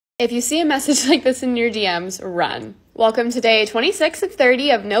If you see a message like this in your DMs, run. Welcome to day 26 of 30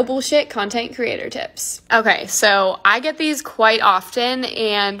 of No Bullshit Content Creator Tips. Okay, so I get these quite often,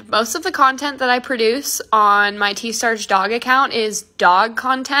 and most of the content that I produce on my T-Starch dog account is dog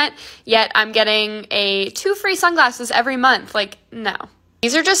content, yet I'm getting 2 free sunglasses every month. Like, no.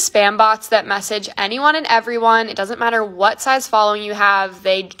 These are just spam bots that message anyone and everyone. It doesn't matter what size following you have.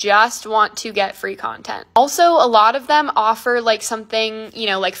 They just want to get free content. Also, a lot of them offer like something,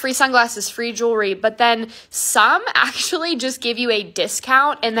 like free sunglasses, free jewelry, but then some actually just give you a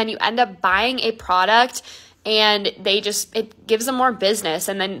discount and then you end up buying a product and it gives them more business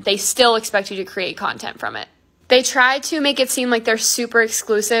and then they still expect you to create content from it. They try to make it seem like they're super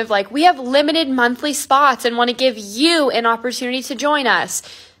exclusive, like we have limited monthly spots and want to give you an opportunity to join us.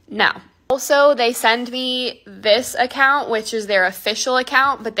 No. Also, they send me this account, which is their official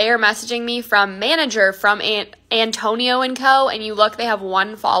account, but they are messaging me from manager, from Antonio & Co. And you look, they have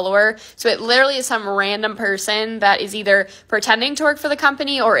 1 follower. So it literally is some random person that is either pretending to work for the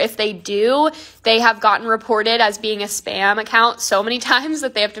company, or if they do, they have gotten reported as being a spam account so many times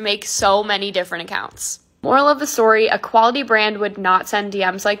that they have to make so many different accounts. Moral of the story, a quality brand would not send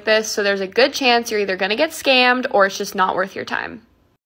DMs like this, so there's a good chance you're either going to get scammed or it's just not worth your time.